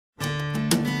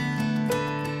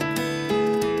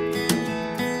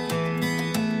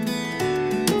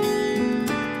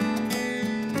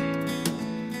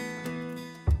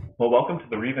Well, welcome to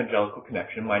the Revangelical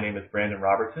Connection. My name is Brandan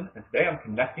Robertson, and today I'm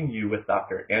connecting you with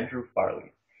Dr. Andrew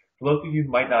Farley. For those of you who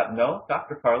might not know,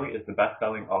 Dr. Farley is the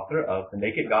best-selling author of The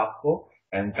Naked Gospel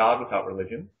and God Without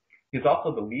Religion. He's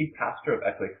also the lead pastor of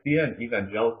Ecclesia, an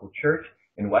evangelical church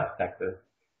in West Texas,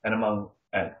 and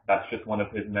that's just one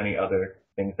of his many other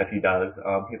things that he does.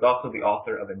 He's also the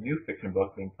author of a new fiction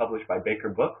book being published by Baker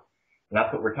Books, and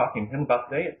that's what we're talking to him about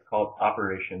today. It's called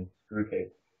Operation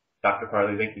Screwtape. Dr.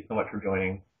 Farley, thank you so much for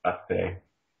joining us today.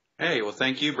 Hey, well,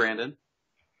 thank you, Brandon.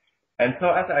 And so,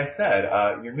 as I said,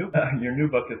 your new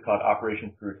book is called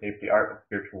Operation Screwtape: The Art of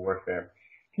Spiritual Warfare.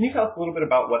 Can you tell us a little bit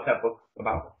about what that book's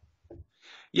about?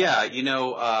 Yeah,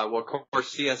 well, of course,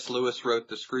 C.S. Lewis wrote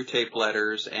the Screwtape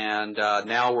letters, and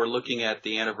now we're looking at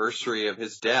the anniversary of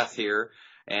his death here.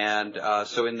 And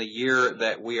so in the year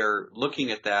that we are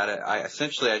looking at that, I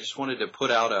just wanted to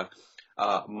put out a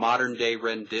modern-day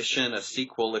rendition, a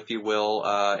sequel, if you will,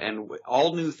 and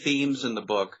all new themes in the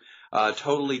book,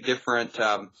 totally different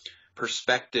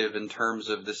perspective in terms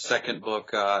of the second book.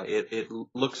 It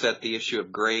looks at the issue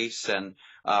of grace and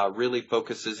really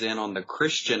focuses in on the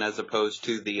Christian as opposed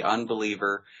to the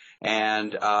unbeliever,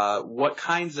 and what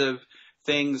kinds of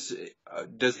things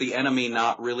does the enemy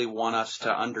not really want us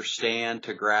to understand,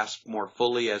 to grasp more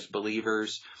fully as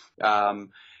believers.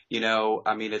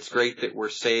 It's great that we're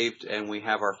saved and we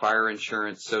have our fire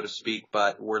insurance, so to speak,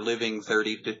 but we're living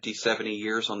 30, 50, 70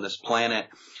 years on this planet.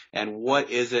 And what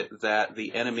is it that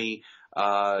the enemy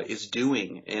is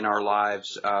doing in our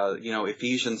lives?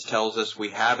 Ephesians tells us we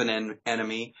have an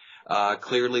enemy.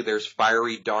 Clearly there's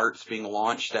fiery darts being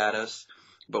launched at us.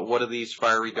 But what do these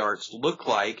fiery darts look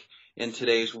like in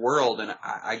today's world? And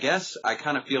I guess I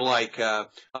kind of feel like a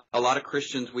lot of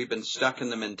Christians, we've been stuck in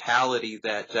the mentality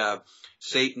that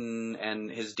Satan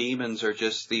and his demons are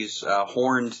just these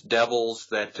horned devils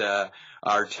that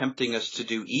are tempting us to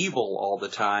do evil all the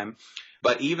time.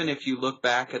 But even if you look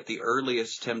back at the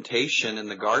earliest temptation in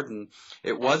the garden,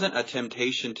 it wasn't a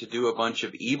temptation to do a bunch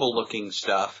of evil-looking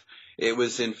stuff. It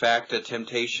was, in fact, a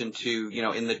temptation to,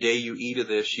 in the day you eat of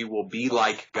this, you will be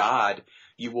like God.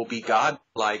 You will be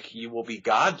God-like. You will be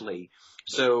godly.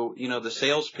 So, the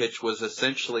sales pitch was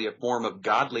essentially a form of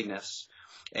godliness.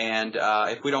 And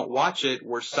if we don't watch it,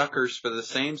 we're suckers for the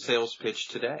same sales pitch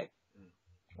today.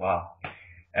 Wow.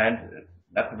 And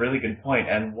that's a really good point.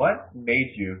 And what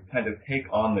made you kind of take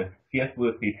on this C.S.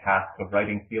 Lewis-y task of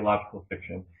writing theological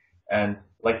fiction? And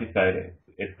like you said,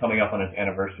 it's coming up on its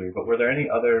anniversary, but were there any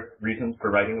other reasons for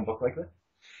writing a book like this?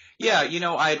 Yeah,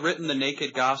 I had written The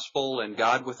Naked Gospel and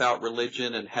God Without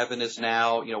Religion and Heaven Is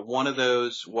Now. One of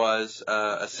those was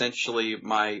essentially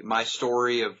my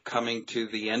story of coming to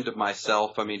the end of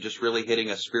myself. Just really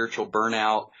hitting a spiritual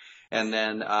burnout and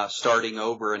then starting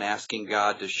over and asking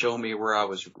God to show me where I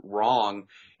was wrong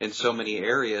in so many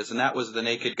areas. And that was The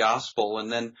Naked Gospel.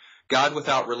 And then God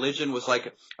Without Religion was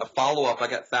like a follow-up. I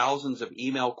got thousands of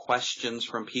email questions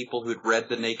from people who'd read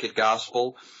The Naked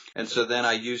Gospel. And so then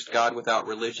I used God Without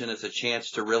Religion as a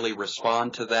chance to really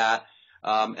respond to that.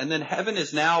 And then Heaven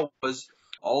Is Now was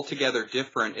altogether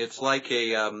different. It's like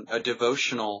a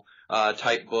devotional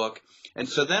type book. And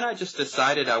so then I just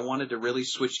decided I wanted to really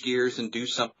switch gears and do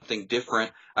something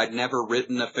different. I'd never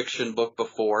written a fiction book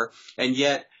before, and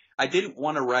yet I didn't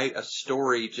want to write a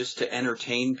story just to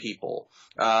entertain people.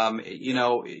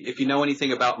 If you know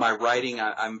anything about my writing,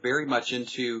 I'm very much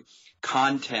into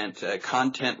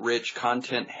content-rich,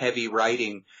 content-heavy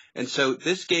writing. And so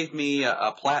this gave me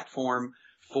a platform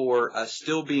for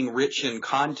still being rich in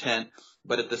content,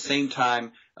 but at the same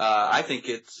time, I think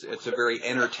it's a very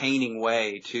entertaining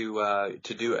way to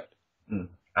do it.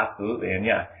 Absolutely, and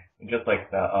yeah, just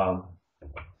like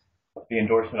the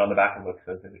endorsement on the back of the book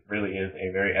says, it really is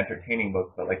a very entertaining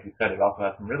book. But like you said, it also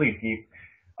has some really deep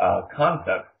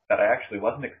concepts that I actually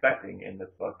wasn't expecting in this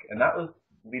book, and that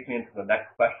leads me into the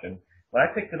next question. When I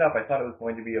picked it up, I thought it was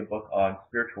going to be a book on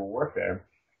spiritual warfare,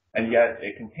 and yet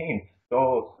it contains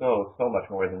so much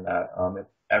more than that. It's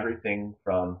everything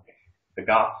from the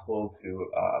gospel to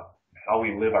how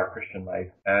we live our Christian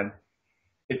life. And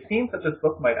it seems that this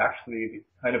book might actually be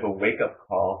kind of a wake-up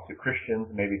call to Christians,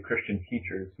 maybe Christian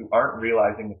teachers, who aren't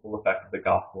realizing the full effect of the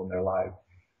gospel in their lives.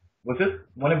 Was this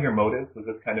one of your motives? Was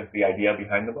this kind of the idea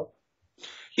behind the book?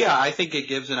 Yeah, I think it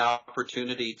gives an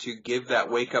opportunity to give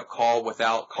that wake-up call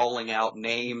without calling out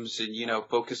names and,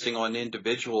 focusing on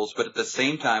individuals. But at the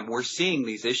same time, we're seeing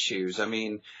these issues.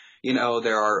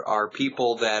 There are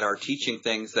people that are teaching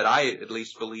things that I at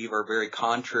least believe are very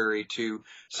contrary to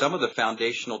some of the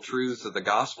foundational truths of the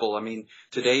gospel.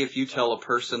 Today, if you tell a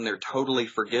person they're totally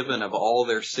forgiven of all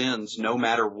their sins, no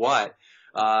matter what,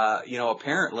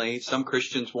 apparently some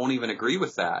Christians won't even agree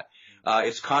with that.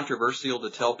 It's controversial to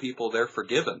tell people they're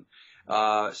forgiven.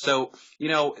 So,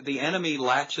 the enemy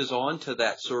latches on to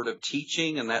that sort of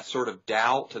teaching and that sort of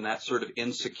doubt and that sort of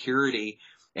insecurity.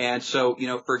 And so,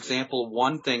 for example,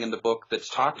 one thing in the book that's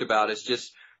talked about is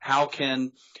just how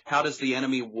does the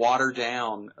enemy water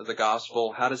down the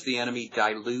gospel? How does the enemy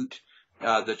dilute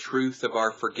the truth of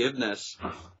our forgiveness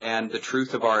and the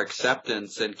truth of our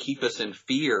acceptance and keep us in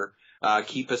fear,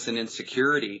 keep us in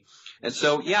insecurity? And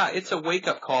so, yeah, it's a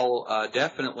wake-up call,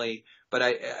 definitely. But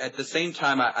at the same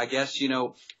time, I guess,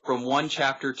 from one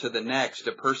chapter to the next,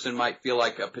 a person might feel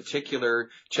like a particular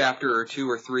chapter or two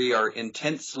or three are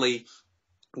intensely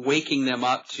waking them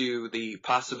up to the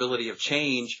possibility of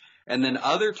change. And then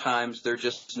other times they're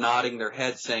just nodding their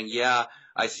head saying, yeah,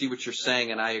 I see what you're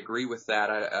saying, and I agree with that.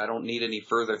 I don't need any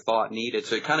further thought needed.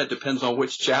 So it kind of depends on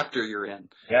which chapter you're in.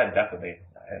 Yeah, definitely.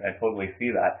 I totally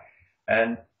see that.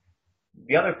 And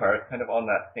the other part, kind of on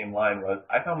that same line, was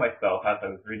I found myself, as I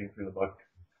was reading through the book,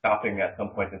 stopping at some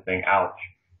point and saying, ouch,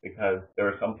 because there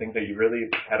were some things that you really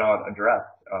head-on addressed.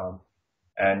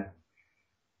 And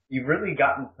you've really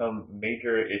gotten some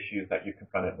major issues that you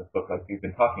confronted in this book, like you've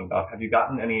been talking about. Have you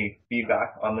gotten any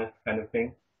feedback on this kind of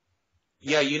thing?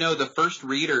 Yeah, the first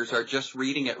readers are just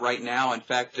reading it right now. In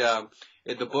fact,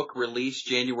 the book released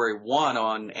January 1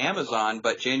 on Amazon,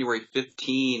 but January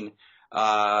 15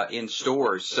 in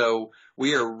stores. So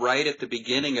we are right at the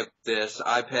beginning of this.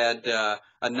 I've had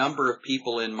a number of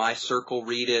people in my circle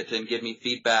read it and give me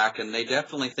feedback, and they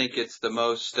definitely think it's the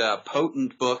most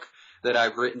potent book that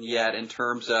I've written yet in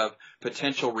terms of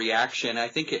potential reaction. I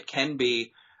think it can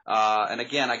be, and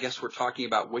again, I guess we're talking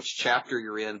about which chapter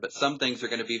you're in, but some things are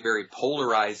going to be very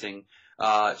polarizing,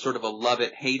 sort of a love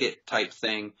it, hate it type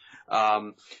thing.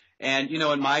 And,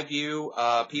 in my view,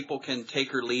 people can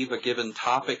take or leave a given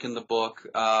topic in the book,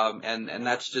 and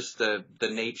that's just the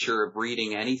nature of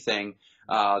reading anything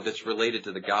that's related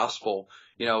to the gospel.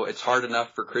 It's hard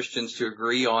enough for Christians to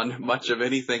agree on much of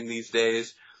anything these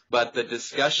days, but the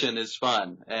discussion is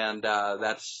fun, and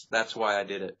that's why I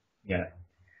did it. Yeah.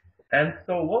 And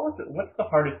so what's the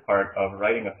hardest part of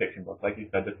writing a fiction book? Like you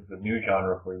said, this is a new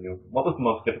genre for you. What was the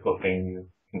most difficult thing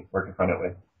you were confronted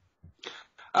with?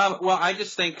 Well, I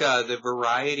just think the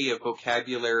variety of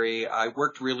vocabulary, I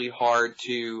worked really hard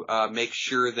to make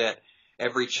sure that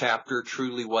every chapter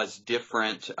truly was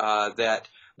different, that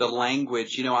the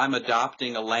language, I'm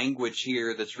adopting a language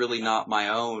here that's really not my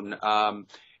own.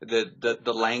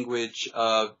 The language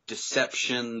of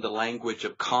deception, the language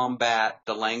of combat,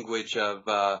 the language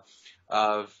of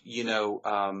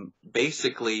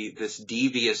basically this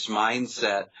devious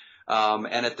mindset.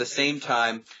 And at the same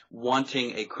time,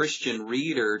 wanting a Christian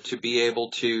reader to be able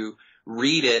to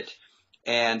read it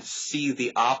and see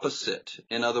the opposite.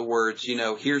 In other words,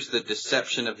 here's the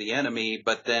deception of the enemy,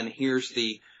 but then here's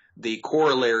the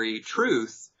corollary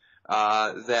truth,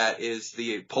 that is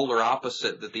the polar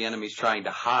opposite that the enemy's trying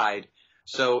to hide.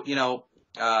 So,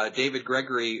 David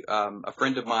Gregory, a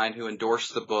friend of mine who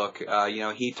endorsed the book,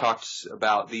 he talks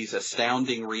about these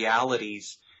astounding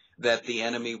realities that the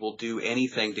enemy will do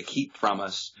anything to keep from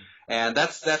us. And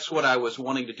that's what I was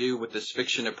wanting to do with this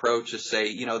fiction approach, is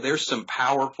say, there's some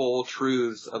powerful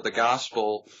truths of the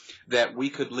gospel that we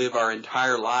could live our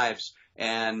entire lives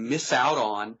and miss out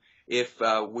on if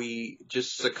we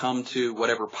just succumb to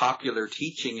whatever popular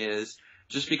teaching is.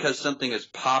 Just because something is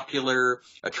popular,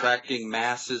 attracting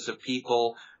masses of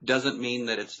people, doesn't mean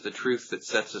that it's the truth that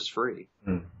sets us free.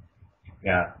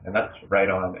 Yeah, and that's right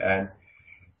on. And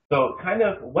so kind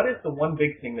of, what is the one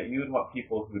big thing that you would want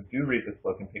people who do read this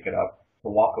book and pick it up to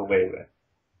walk away with?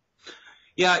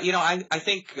 Yeah, I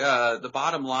think the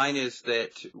bottom line is that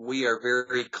we are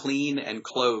very clean and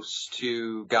close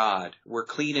to God. We're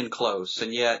clean and close,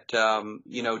 and yet,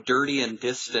 dirty and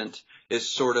distant is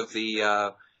sort of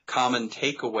the common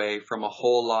takeaway from a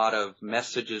whole lot of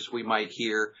messages we might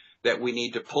hear, that we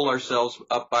need to pull ourselves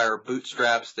up by our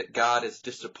bootstraps, that God is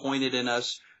disappointed in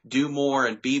us, do more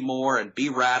and be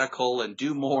radical and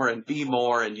do more and be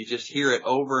more, and you just hear it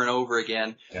over and over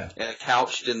again,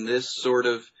 couched in this sort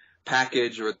of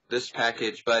package or this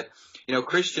package. But,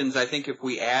 Christians, I think if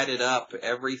we added up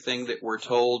everything that we're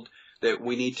told that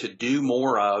we need to do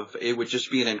more of, it would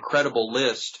just be an incredible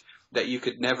list that you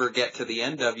could never get to the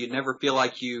end of. You'd never feel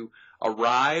like you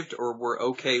arrived or were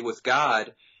okay with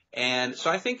God. And so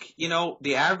I think,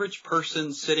 the average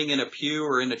person sitting in a pew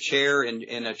or in a chair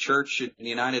in a church in the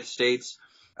United States,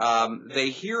 they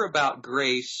hear about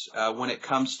grace when it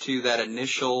comes to that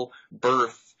initial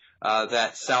birth,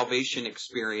 that salvation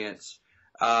experience.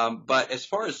 But as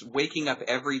far as waking up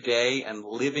every day and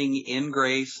living in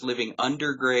grace, living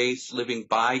under grace, living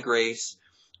by grace,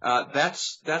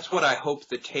 that's what I hope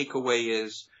the takeaway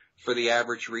is for the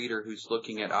average reader who's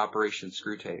looking at Operation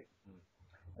Screwtape.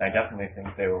 I definitely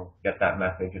think they will get that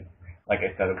message. It's, like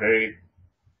I said, a very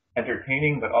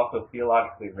entertaining but also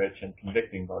theologically rich and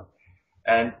convicting book.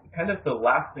 And kind of the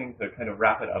last thing to kind of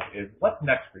wrap it up is, what's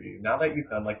next for you? Now that you've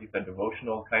done, like you said,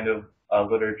 devotional kind of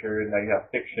literature, now you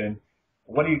have fiction,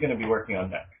 what are you going to be working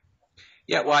on next?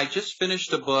 Yeah, well, I just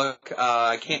finished a book.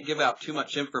 I can't give out too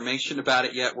much information about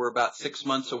it yet. We're about 6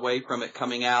 months away from it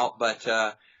coming out, but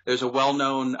there's a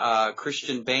well-known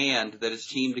Christian band that has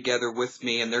teamed together with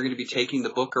me, and they're going to be taking the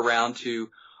book around to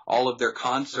all of their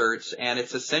concerts, and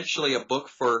it's essentially a book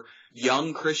for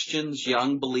young Christians,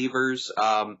 young believers,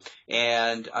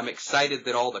 and I'm excited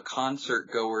that all the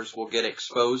concert goers will get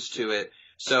exposed to it.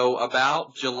 So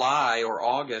about July or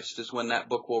August is when that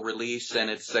book will release,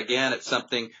 and it's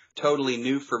something totally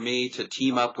new for me to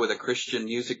team up with a Christian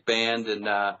music band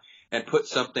and put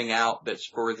something out that's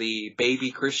for the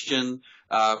baby Christian,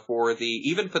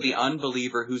 even for the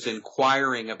unbeliever who's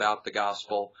inquiring about the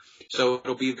gospel. So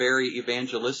it'll be very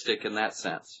evangelistic in that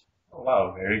sense. Oh,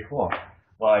 wow, very cool.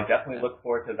 Well, I definitely look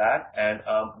forward to that. And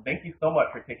thank you so much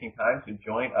for taking time to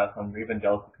join us on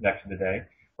Revangelical Connection today.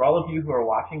 For all of you who are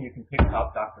watching, you can pick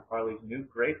up Dr. Farley's new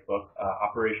great book,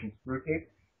 Operation Screwtape,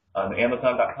 on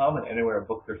Amazon.com and anywhere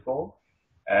books are sold.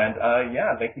 And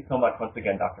thank you so much once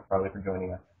again, Dr. Farley, for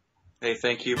joining us. Hey,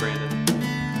 thank you, Brandon.